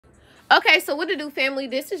Okay, so what to do, family?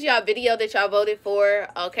 This is y'all video that y'all voted for.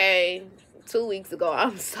 Okay, 2 weeks ago.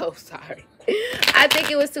 I'm so sorry. I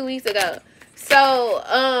think it was 2 weeks ago.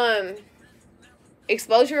 So,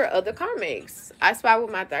 exposure of the karmics. I spy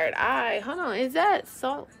with my third eye. Hold on, is that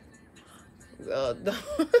so? I'm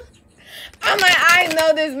like, I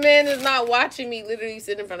know this man is not watching me literally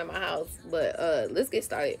sitting in front of my house. But let's get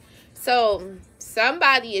started. So,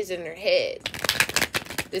 somebody is in their head.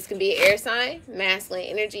 This can be an air sign, masculine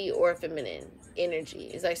energy, or feminine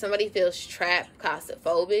energy. It's like somebody feels trapped,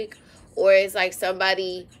 claustrophobic, or it's like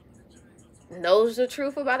somebody knows the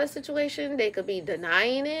truth about a situation. They could be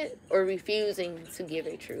denying it or refusing to give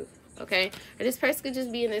a truth. Okay? And this person could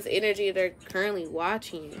just be in this energy they're currently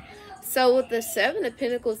watching. So with the 7 of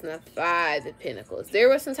Pentacles and the 5 of Pentacles, there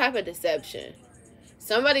was some type of deception.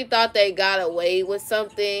 Somebody thought they got away with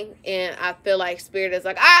something, and I feel like Spirit is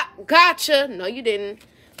like, ah, gotcha. No, you didn't.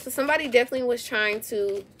 So somebody definitely was trying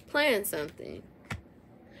to plan something.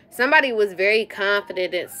 Somebody was very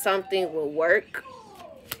confident that something will work,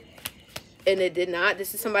 and it did not.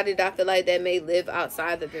 This is somebody that I feel like that may live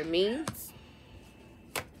outside of their means.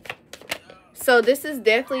 So this is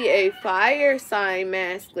definitely a fire sign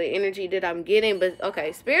masculine energy that I'm getting. But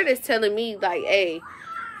okay, Spirit is telling me like, hey,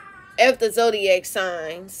 F the zodiac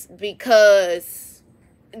signs, because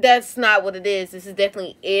that's not what it is. This is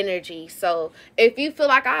definitely energy. So if you feel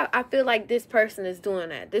like I feel like this person is doing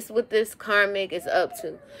that, this is what this karmic is up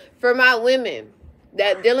to. For my women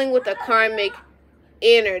that dealing with the karmic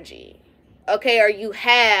energy, okay, or you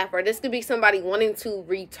have, or this could be somebody wanting to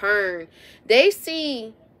return. They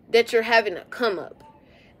see that you're having a come up,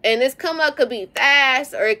 and this come up could be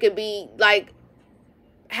fast, or it could be like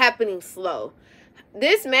happening slow.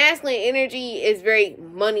 This masculine energy is very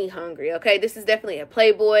money hungry, okay? This is definitely a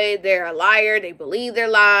playboy. They're a liar. They believe their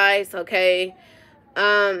lies, okay?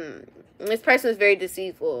 This person is very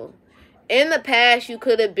deceitful. In the past, you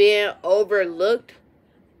could have been overlooked,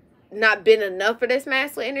 not been enough for this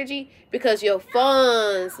masculine energy, because your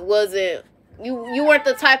funds wasn't, you weren't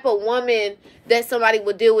the type of woman that somebody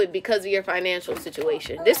would deal with because of your financial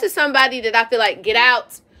situation. This is somebody that I feel like, get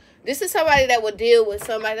out. This is somebody that would deal with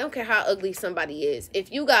somebody. I don't care how ugly somebody is.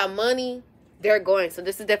 If you got money, they're going. So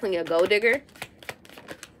this is definitely a gold digger.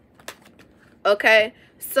 Okay.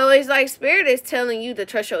 So it's like Spirit is telling you to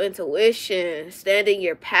trust your intuition. Stand in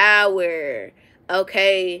your power.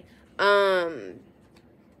 Okay. Don't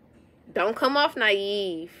come off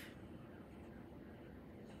naive.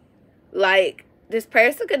 Like, this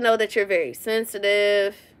person could know that you're very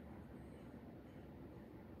sensitive.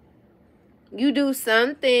 You do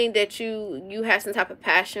something that you have some type of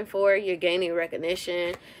passion for. You're gaining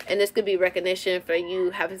recognition. And this could be recognition for you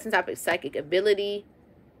having some type of psychic ability.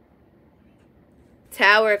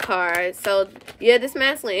 Tower card. So, yeah, this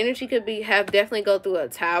masculine energy could be definitely go through a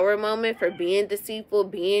tower moment for being deceitful,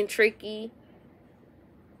 being tricky.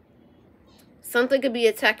 Something could be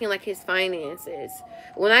attacking like his finances.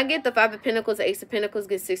 When I get the 5 of Pentacles, the Ace of Pentacles,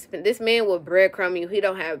 get 6 of Pentacles, this man will breadcrumb you. He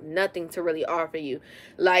don't have nothing to really offer you.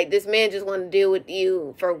 Like, this man just want to deal with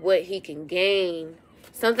you for what he can gain.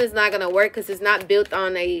 Something's not going to work because it's not built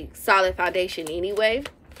on a solid foundation anyway.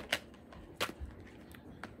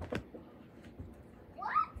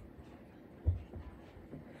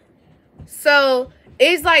 So,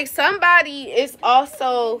 it's like somebody is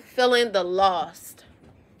also feeling the lost.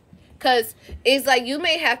 Because it's like you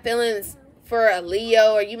may have feelings for a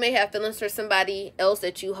Leo, or you may have feelings for somebody else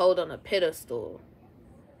that you hold on a pedestal.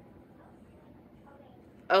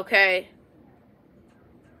 Okay.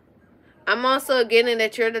 I'm also getting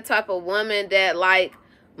that you're the type of woman that, like,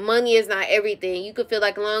 money is not everything. You could feel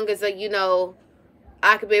like, as long as, like, you know,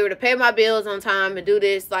 I could be able to pay my bills on time and do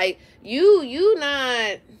this. Like, you're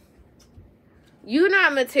not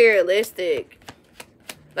materialistic.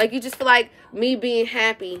 Like, you just feel like me being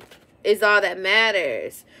happy is all that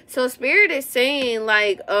matters. So Spirit is saying,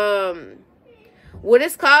 like, what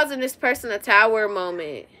is causing this person a tower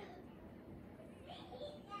moment?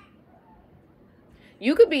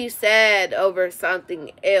 You could be sad over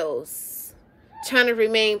something else, trying to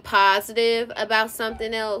remain positive about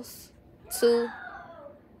something else too,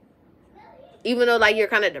 even though, like, you're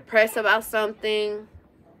kind of depressed about something.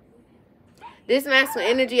 This masculine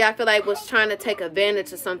energy, I feel like, was trying to take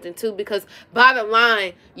advantage of something too, because bottom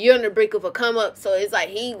line, you're on the brink of a come up. So it's like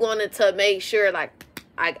he wanted to make sure, like,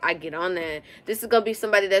 I get on that. This is going to be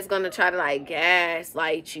somebody that's going to try to, like,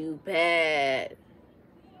 gaslight you bad.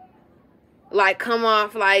 Like, come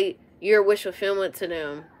off like you're wish fulfillment to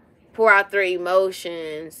them. Pour out their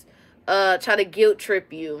emotions. Try to guilt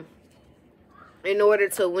trip you in order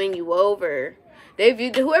to win you over. They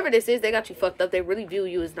view, whoever this is, they got you fucked up. They really view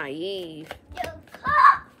you as naive.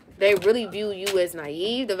 They really view you as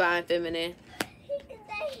naive, divine feminine.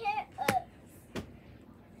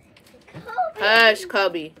 Hush,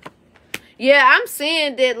 Kobe. Yeah, I'm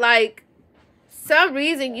seeing that, like, some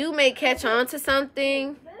reason you may catch on to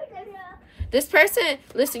something. This person,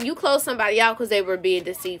 listen, you closed somebody out because they were being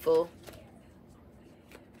deceitful.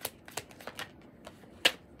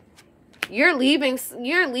 You're leaving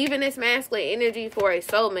this masculine energy for a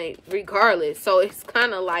soulmate regardless. So it's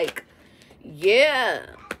kind of like, yeah,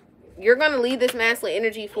 you're going to leave this masculine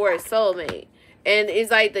energy for a soulmate. And it's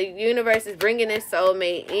like the universe is bringing this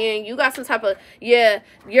soulmate in. You got some type of, yeah,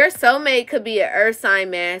 your soulmate could be an earth sign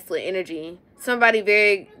masculine energy. Somebody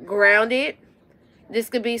very grounded. This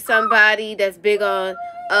could be somebody that's big on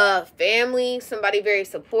family. Somebody very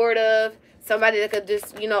supportive. Somebody that could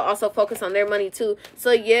just, you know, also focus on their money too.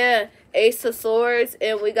 So yeah, Ace of Swords.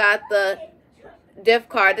 And we got the Death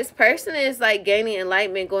card. This person is like gaining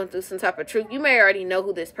enlightenment, going through some type of truth. You may already know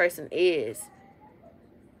who this person is.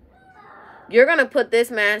 You're going to put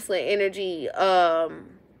this masculine energy on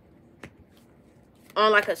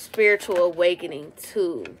like a spiritual awakening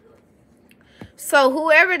too. So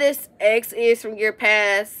whoever this ex is from your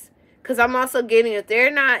past, because I'm also getting, if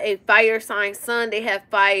they're not a fire sign sun, they have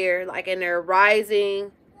fire like in their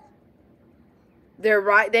rising.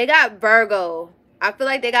 They got Virgo. I feel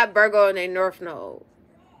like they got Virgo in their north node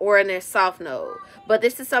or in their south node. But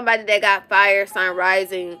this is somebody that got fire sign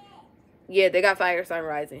rising. Yeah, they got fire sign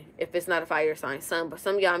rising. If it's not a fire sign sun. But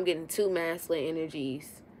some of y'all, I'm getting two masculine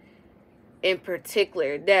energies in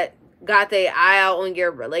particular that got their eye out on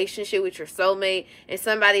your relationship with your soulmate. And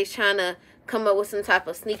somebody's trying to come up with some type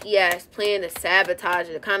of sneaky ass plan to sabotage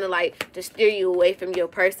it. To kind of like to steer you away from your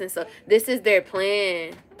person. So this is their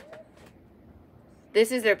plan.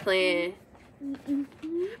 This is their plan.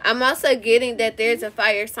 I'm also getting that there's a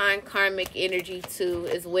fire sign karmic energy too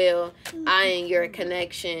as well. Eyeing your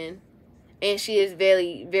connection. And she is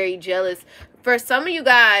very, very jealous. For some of you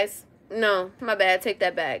guys, no, my bad. Take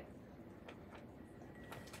that back.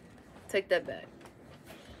 Take that back.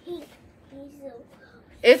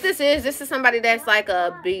 If this is somebody that's like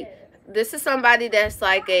this is somebody that's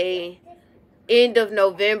like a end of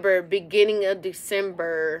November, beginning of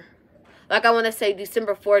December. Like I want to say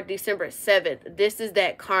December 4th, December 7th. This is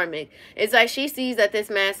that karmic. It's like she sees that this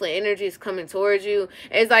masculine energy is coming towards you.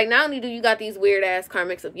 It's like not only do you got these weird ass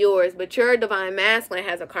karmics of yours, but your divine masculine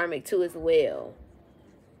has a karmic too as well.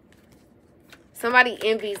 Somebody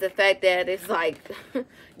envies the fact that it's like,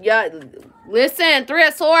 y'all, listen, Three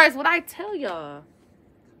of Swords, what I tell y'all?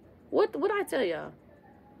 What I tell y'all?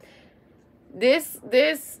 This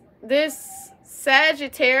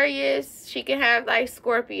Sagittarius, she can have like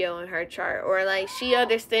Scorpio in her chart, or like she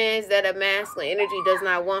understands that a masculine energy does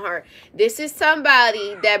not want her. This is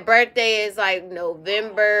somebody that birthday is like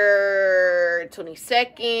November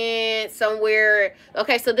 22nd, somewhere.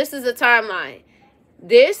 Okay, so this is a timeline.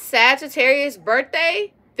 This Sagittarius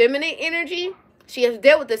birthday, feminine energy, she has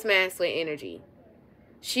dealt with this masculine energy.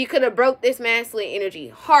 She could have broke this masculine energy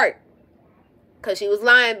heart because she was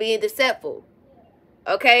lying, being deceitful.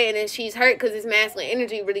 Okay, and then she's hurt because this masculine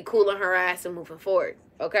energy really cooling her ass and moving forward.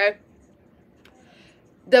 Okay,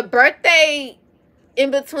 the birthday in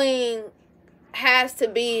between has to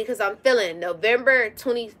be, because I'm feeling November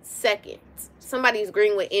 22nd. Somebody's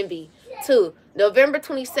agreeing with envy too. November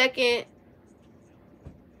 22nd,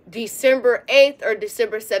 December 8th, or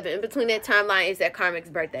December 7th. In between that timeline is that karmic's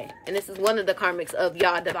birthday, and this is one of the karmics of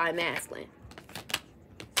y'all divine masculine.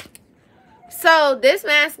 So this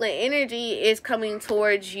masculine energy is coming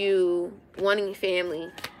towards you wanting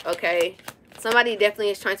family, okay? Somebody definitely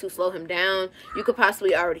is trying to slow him down. You could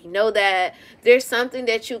possibly already know that. There's something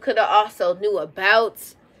that you could have also knew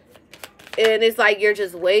about. And it's like you're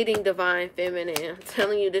just waiting, divine feminine. I'm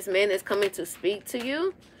telling you, this man is coming to speak to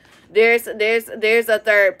you. There's a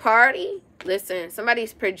third party. Listen,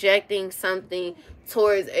 somebody's projecting something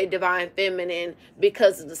towards a divine feminine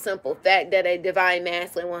because of the simple fact that a divine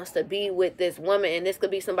masculine wants to be with this woman, and this could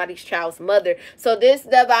be somebody's child's mother. So this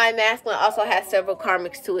divine masculine also has several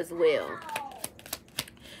karmics too as well.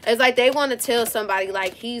 It's like they want to tell somebody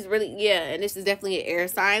like he's really, yeah, and this is definitely an air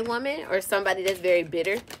sign woman or somebody that's very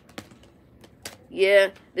bitter.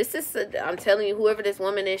 Yeah, this is, I'm telling you, whoever this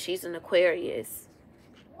woman is, she's an Aquarius.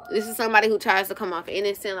 This is somebody who tries to come off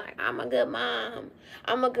innocent, like, I'm a good mom,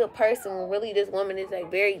 I'm a good person. When really this woman is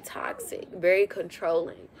like very toxic, very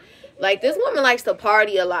controlling. Like this woman likes to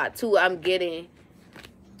party a lot too, I'm getting.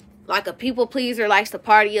 Like a people pleaser, likes to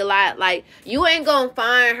party a lot. Like you ain't gonna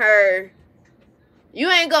find her,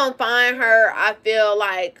 I feel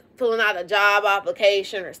like, filling out a job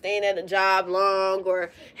application or staying at a job long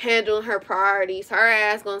or handling her priorities. Her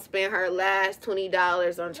ass gonna spend her last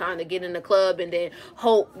 $20 on trying to get in the club and then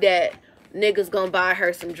hope that niggas gonna buy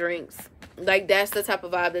her some drinks. Like, that's the type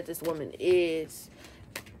of vibe that this woman is.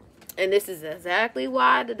 And this is exactly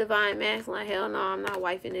why the divine masculine, hell no, I'm not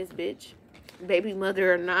wifing this bitch. Baby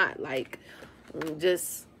mother or not. Like,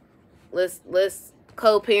 just let's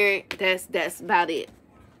co-parent. That's about it.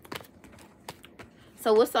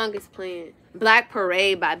 So what song is playing? Black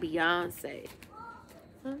Parade by Beyonce.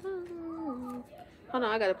 Hold on,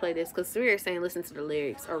 I gotta play this because Spirit is saying listen to the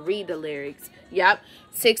lyrics or read the lyrics. Yep.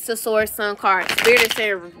 6 of Swords, Sun card. Spirit is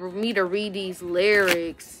saying for me to read these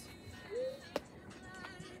lyrics.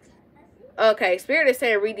 Okay, Spirit is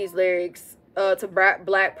saying read these lyrics to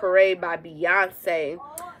Black Parade by Beyonce.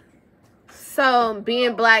 So,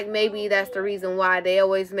 being black, maybe that's the reason why they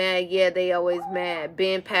always mad. Yeah, they always mad.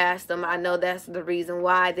 Been past them, I know that's the reason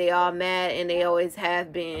why they all mad, and they always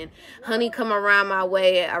have been. Honey, come around my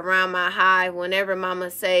way, around my hive. Whenever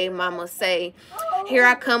mama say, here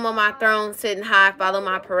I come on my throne, sitting high, follow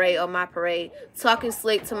my parade, oh my parade. Talking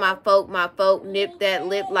slick to my folk, nip that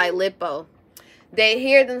lip like lipo. They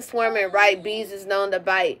hear them swarming, right? Bees is known to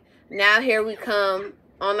bite. Now here we come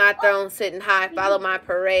on our throne, sitting high, follow my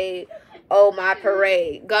parade. Oh, my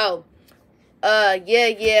parade. Go.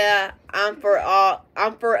 Yeah. I'm for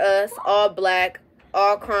us, all black,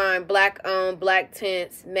 all crime, black owned, black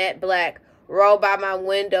tents, matte black. Roll by my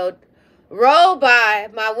window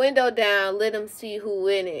down, let them see who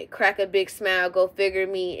in it. Crack a big smile, go figure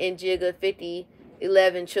me and jigga 50,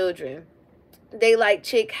 11 children. They like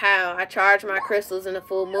chick how I charge my crystals in a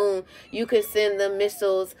full moon. You can send them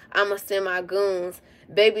missiles, I'ma send my goons.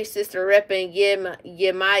 Baby sister reppin',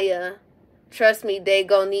 yeah, Maya. Trust me, they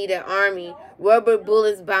gon' need an army. Rubber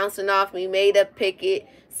bullets bouncing off me, made up picket.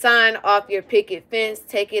 Sign off your picket fence,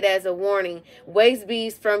 take it as a warning. Waste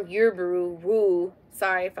bees from Yurbaru, woo.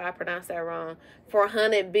 Sorry if I pronounced that wrong.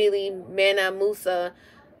 400 Billy, Mana Musa.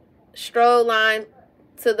 Stroll line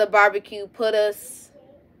to the barbecue, put us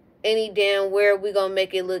any damn where we gonna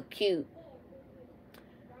make it look cute.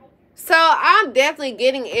 So I'm definitely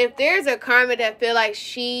getting, if there's a karma that feel like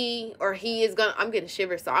she or he is gonna, I'm getting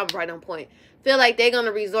shivers, so I'm right on point. Feel like they're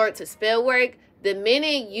gonna resort to spell work. The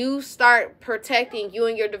minute you start protecting you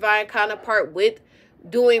and your divine counterpart with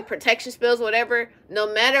doing protection spells, whatever,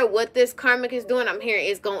 no matter what this karmic is doing, I'm hearing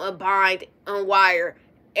it's gonna bind, unwire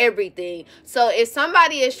everything. So if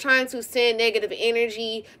somebody is trying to send negative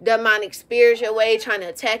energy, demonic spirits your way, trying to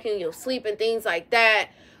attack you in your sleep and things like that,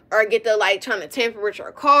 or get the like trying to tamper with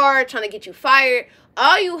your car, trying to get you fired,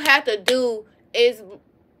 all you have to do is,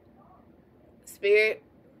 Spirit,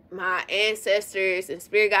 my ancestors and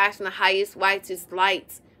spirit guides from the highest, whitest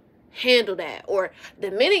lights, handle that. Or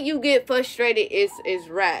the minute you get frustrated, it's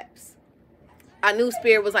raps. I knew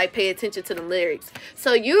Spirit was like, pay attention to the lyrics.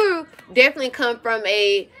 So you definitely come from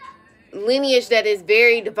a lineage that is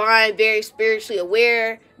very divine, very spiritually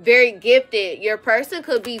aware, very gifted. Your person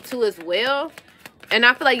could be too as well. And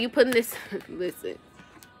I feel like you putting this, listen.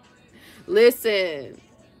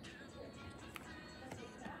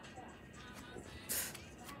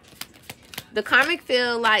 The karmic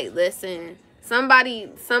feel like, listen, somebody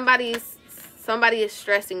is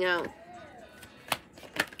stressing out.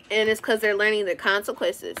 And it's because they're learning the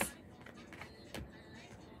consequences.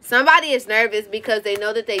 Somebody is nervous because they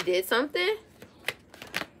know that they did something.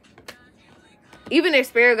 Even their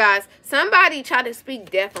spirit guides, somebody tried to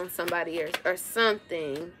speak death on somebody or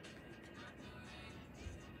something.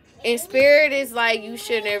 And spirit is like, you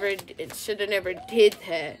should have never did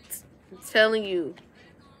that. I'm telling you.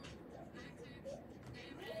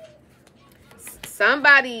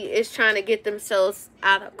 Somebody is trying to get themselves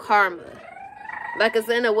out of karma. Like, it's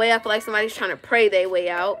in a way, I feel like somebody's trying to pray their way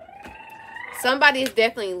out. Somebody is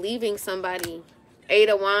definitely leaving somebody. 8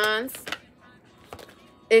 of Wands.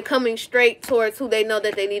 And coming straight towards who they know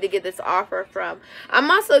that they need to get this offer from.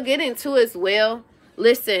 I'm also getting to as well.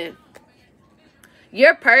 Listen.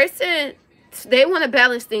 Your person, they want to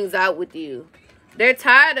balance things out with you. They're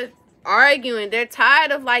tired of arguing. They're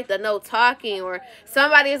tired of like the no talking. Or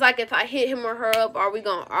somebody is like, if I hit him or her up, are we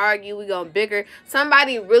going to argue? We going to bigger?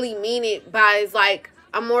 Somebody really mean it by is like,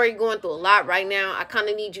 I'm already going through a lot right now. I kind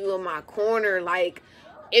of need you in my corner. Like,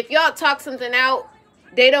 if y'all talk something out,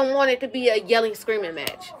 they don't want it to be a yelling, screaming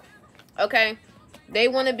match. Okay? They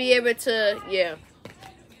want to be able to, yeah.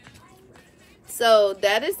 So,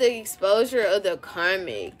 that is the exposure of the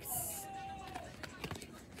karmics.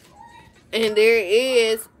 And there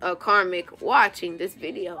is a karmic watching this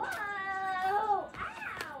video.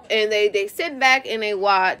 And they sit back and they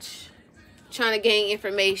watch, trying to gain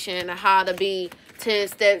information on how to be 10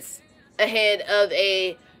 steps ahead of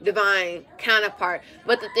a divine counterpart.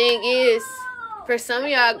 But the thing is, for some of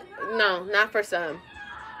y'all, no, not for some.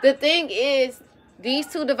 The thing is, these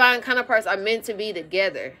two divine counterparts are meant to be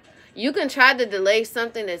together. You can try to delay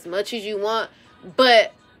something as much as you want,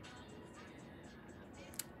 but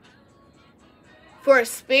for a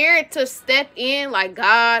spirit to step in, like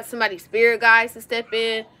God, somebody's spirit guides to step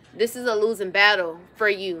in, this is a losing battle for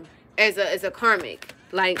you as a karmic.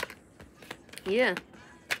 Like, yeah.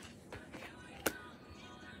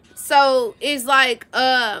 So it's like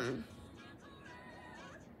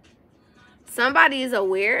somebody is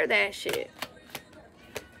aware of that shit.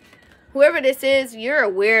 Whoever this is, you're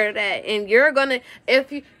aware of that, and you're gonna,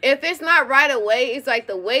 if it's not right away, it's like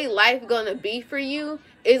the way life gonna be for you.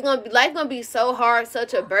 It's gonna be, life gonna be so hard,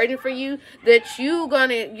 such a burden for you, that you're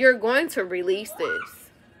going to release this.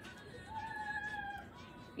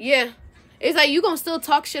 Yeah, it's like you gonna still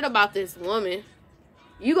talk shit about this woman.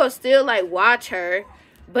 You gonna still like watch her,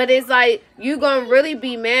 but it's like you gonna really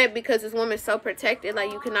be mad because this woman's so protected.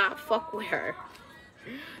 Like, you cannot fuck with her.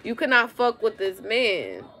 You cannot fuck with this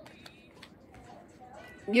man.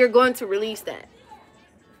 You're going to release that,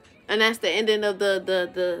 and that's the ending of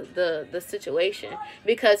the situation,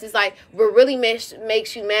 because it's like what really makes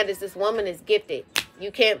you mad is this woman is gifted.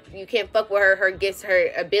 You can't fuck with her gifts,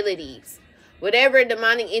 her abilities, whatever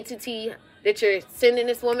demonic entity that you're sending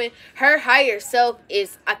this woman. Her higher self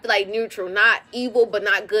is, I feel like, neutral, not evil but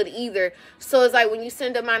not good either. So it's like when you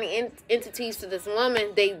send demonic entities to this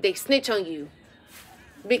woman, they snitch on you,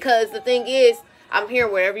 because the thing is, I'm here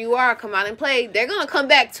wherever you are, come out and play. They're going to come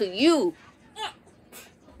back to you.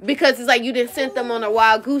 Because it's like you didn't send them on a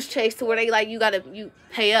wild goose chase to where they like, you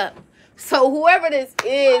pay up. So whoever this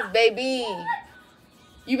is, baby,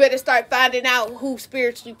 you better start finding out who's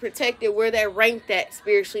spiritually protected, where they're ranked at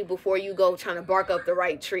spiritually, before you go trying to bark up the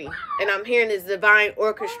right tree. And I'm hearing this divine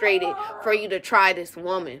orchestrated for you to try this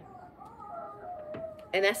woman.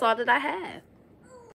 And that's all that I have.